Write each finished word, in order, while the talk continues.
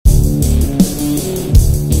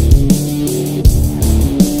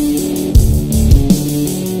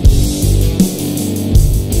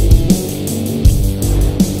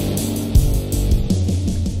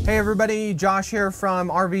everybody, Josh here from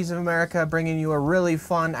RVs of America, bringing you a really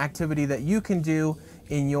fun activity that you can do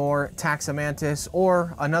in your TAXA Mantis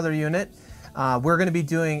or another unit. We're going to be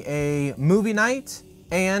doing a movie night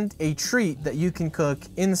and a treat that you can cook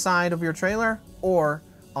inside of your trailer or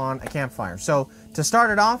on a campfire. So to start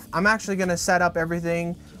it off, I'm actually going to set up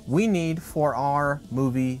everything we need for our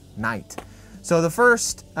movie night. So the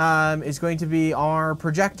first is going to be our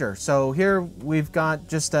projector. So here we've got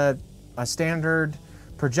just a standard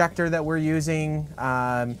projector that we're using.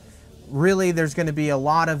 Really, there's going to be a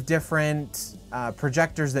lot of different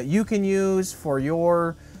projectors that you can use for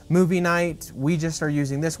your movie night. We just are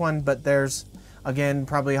using this one, but there's, again,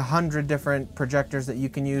 probably 100 different projectors that you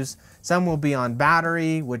can use. Some will be on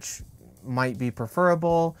battery, which might be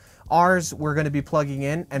preferable. Ours, we're going to be plugging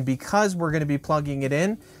in, and because we're going to be plugging it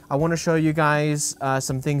in, I want to show you guys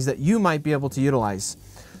some things that you might be able to utilize.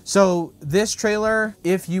 So this trailer,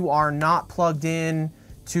 if you are not plugged in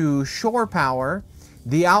to shore power,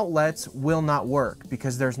 the outlets will not work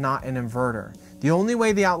because there's not an inverter. The only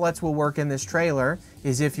way the outlets will work in this trailer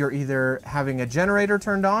is if you're either having a generator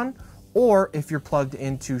turned on or if you're plugged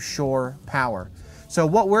into shore power. So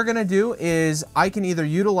what we're going to do is I can either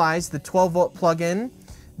utilize the 12-volt plug-in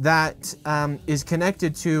that is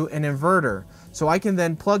connected to an inverter. So I can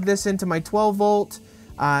then plug this into my 12-volt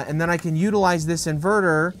and then I can utilize this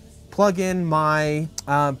inverter, plug in my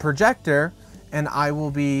projector, and I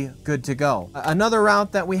will be good to go. Another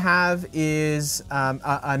route that we have is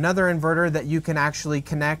another inverter that you can actually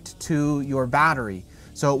connect to your battery.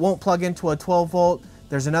 So it won't plug into a 12-volt.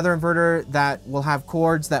 There's another inverter that will have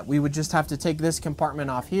cords that we would just have to take this compartment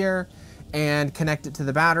off here and connect it to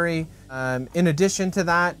the battery. In addition to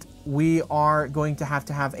that, we are going to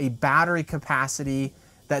have a battery capacity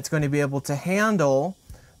that's going to be able to handle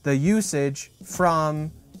the usage from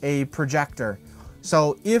a projector.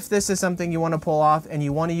 So if this is something you want to pull off and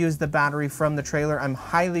you want to use the battery from the trailer, I'm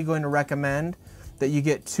highly going to recommend that you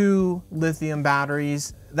get 2 lithium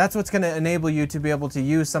batteries. That's what's going to enable you to be able to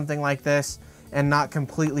use something like this and not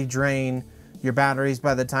completely drain your batteries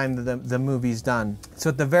by the time the movie's done.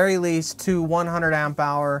 So at the very least, 2 100 amp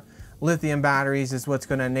hour lithium batteries is what's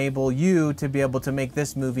going to enable you to be able to make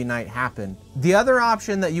this movie night happen. The other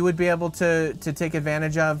option that you would be able to take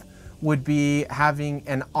advantage of would be having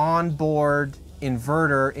an onboard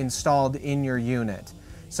inverter installed in your unit.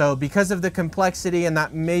 So because of the complexity, and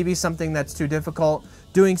that may be something that's too difficult,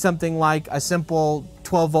 doing something like a simple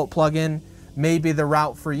 12-volt plug-in may be the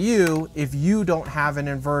route for you if you don't have an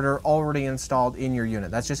inverter already installed in your unit.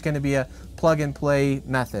 That's just going to be a plug-and-play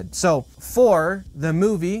method. So for the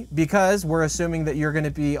movie, because we're assuming that you're going to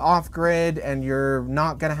be off-grid and you're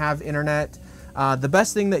not going to have internet, the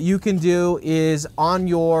best thing that you can do is on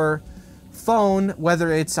your phone,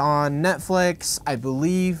 whether it's on Netflix, I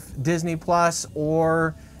believe Disney Plus,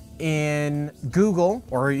 or in Google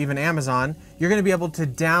or even Amazon, you're going to be able to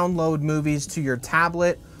download movies to your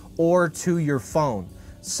tablet or to your phone,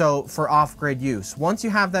 so for off-grid use. Once you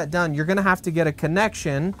have that done, you're going to have to get a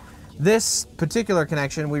connection. This particular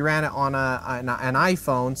connection, we ran it on an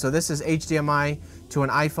iPhone, so this is HDMI to an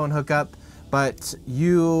iPhone hookup, but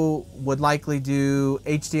you would likely do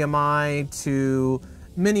HDMI to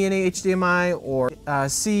mini HDMI or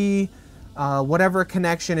C, whatever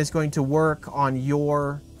connection is going to work on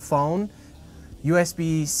your phone.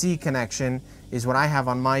 USB-C connection is what I have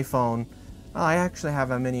on my phone. I actually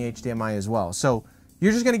have a mini HDMI as well. So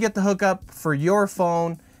you're just going to get the hookup for your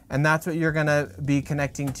phone, and that's what you're going to be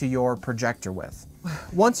connecting to your projector with.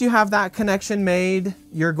 Once you have that connection made,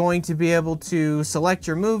 you're going to be able to select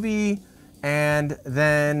your movie and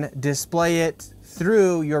then display it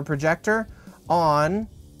through your projector on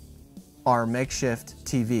our makeshift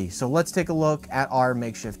TV. So let's take a look at our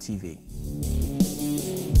makeshift TV.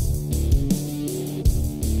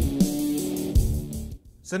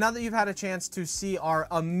 So now that you've had a chance to see our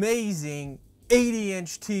amazing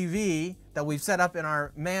 80-inch TV that we've set up in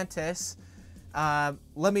our Mantis,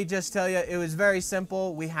 let me just tell you, it was very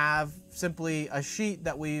simple. We have simply a sheet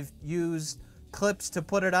that we've used clips to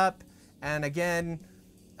put it up, and again,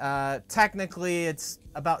 technically it's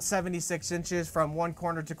about 76 inches from one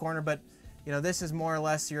corner to corner, but you know, this is more or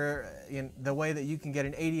less the way that you can get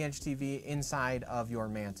an 80-inch TV inside of your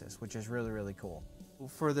Mantis, which is really, really cool.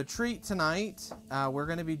 For the treat tonight, we're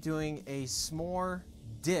going to be doing a s'more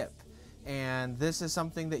dip, and this is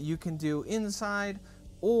something that you can do inside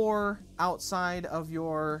or outside of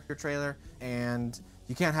your trailer, and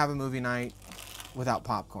you can't have a movie night without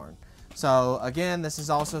popcorn. So again, this is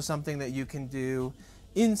also something that you can do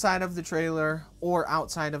inside of the trailer or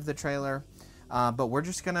outside of the trailer, but we're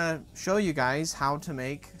just gonna show you guys how to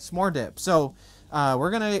make s'more dip. So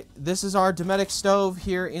This is our Dometic stove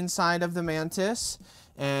here inside of the Mantis.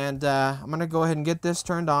 And I'm gonna go ahead and get this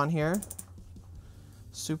turned on here.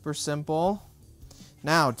 Super simple.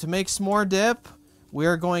 Now, to make s'more dip,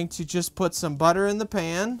 we're going to just put some butter in the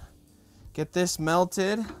pan, get this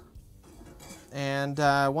melted, and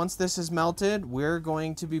once this is melted, we're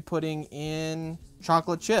going to be putting in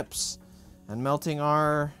chocolate chips and melting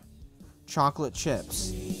our chocolate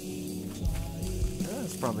chips.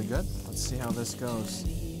 That's probably good. Let's see how this goes.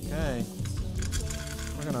 Okay.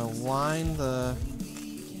 We're gonna line the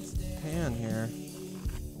pan here.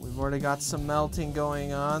 We've already got some melting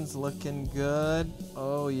going on. It's looking good.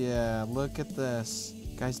 Oh yeah, look at this.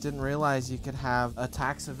 You guys didn't realize you could have a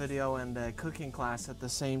TAXA video and a cooking class at the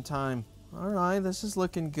same time. All right, this is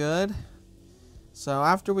looking good. So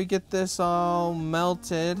after we get this all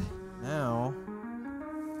melted, now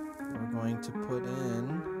we're going to put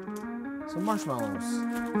in some marshmallows.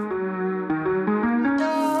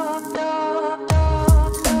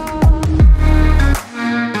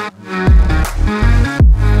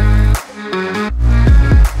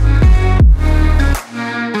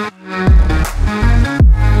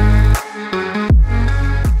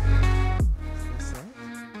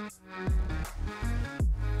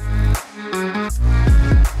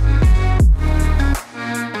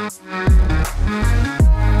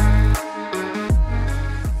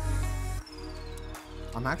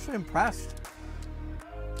 I'm actually impressed.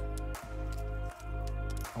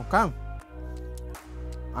 Okay.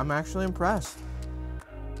 I'm actually impressed.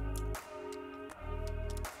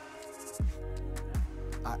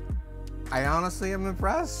 I honestly am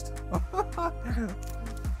impressed.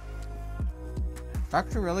 It's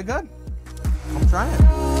actually really good. I'm trying it.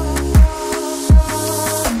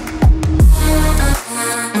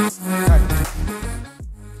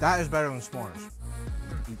 That is better than s'mores.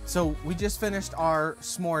 So we just finished our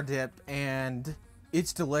s'more dip and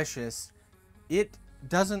it's delicious. It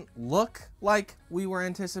doesn't look like we were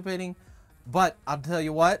anticipating, but I'll tell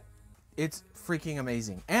you what, it's freaking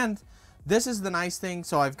amazing. And this is the nice thing.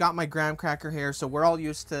 So I've got my graham cracker here. So we're all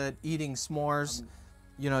used to eating s'mores.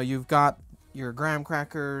 You know, you've got your graham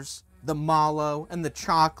crackers, the mallow, and the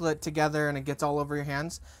chocolate together, and it gets all over your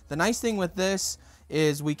hands. The nice thing with this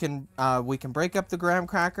is we can break up the graham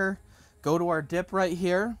cracker, go to our dip right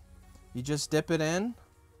here. You just dip it in,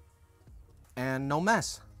 and no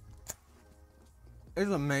mess.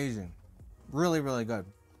 It's amazing. Really, really good.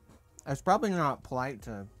 It's probably not polite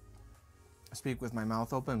to speak with my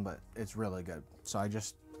mouth open, but it's really good. So I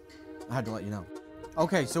had to let you know.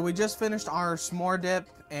 Okay, so we just finished our s'more dip,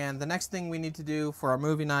 and the next thing we need to do for our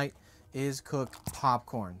movie night is cook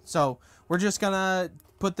popcorn. So we're just gonna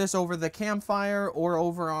put this over the campfire or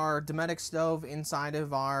over our Dometic stove inside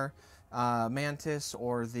of our Mantis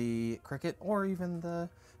or the Cricket or even the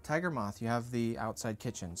Tiger Moth. You have the outside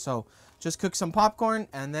kitchen. So just cook some popcorn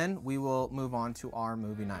and then we will move on to our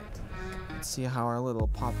movie night. Let's see how our little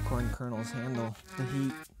popcorn kernels handle the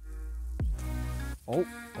heat. Oh,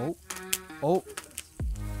 oh, oh.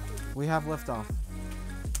 We have liftoff.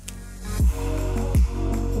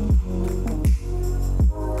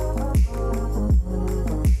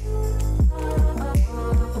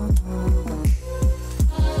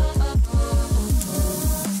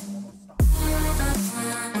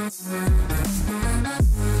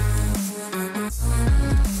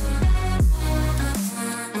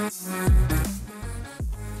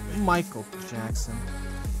 Michael Jackson.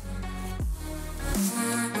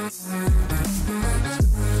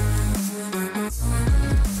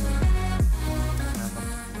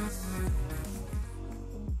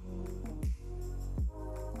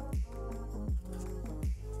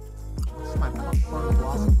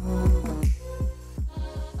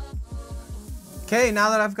 Okay, now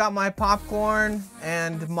that I've got my popcorn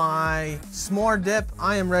and my s'more dip,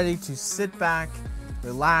 I am ready to sit back,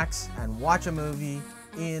 relax, and watch a movie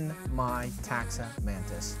in my TAXA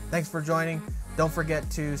Mantis. Thanks for joining. Don't forget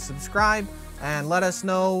to subscribe and let us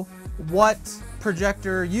know what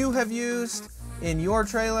projector you have used in your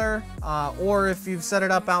trailer, or if you've set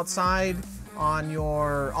it up outside on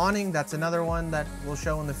your awning. That's another one that we'll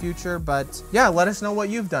show in the future. But yeah, let us know what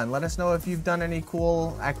you've done. Let us know if you've done any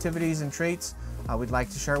cool activities and traits. We'd like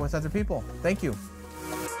to share it with other people. Thank you.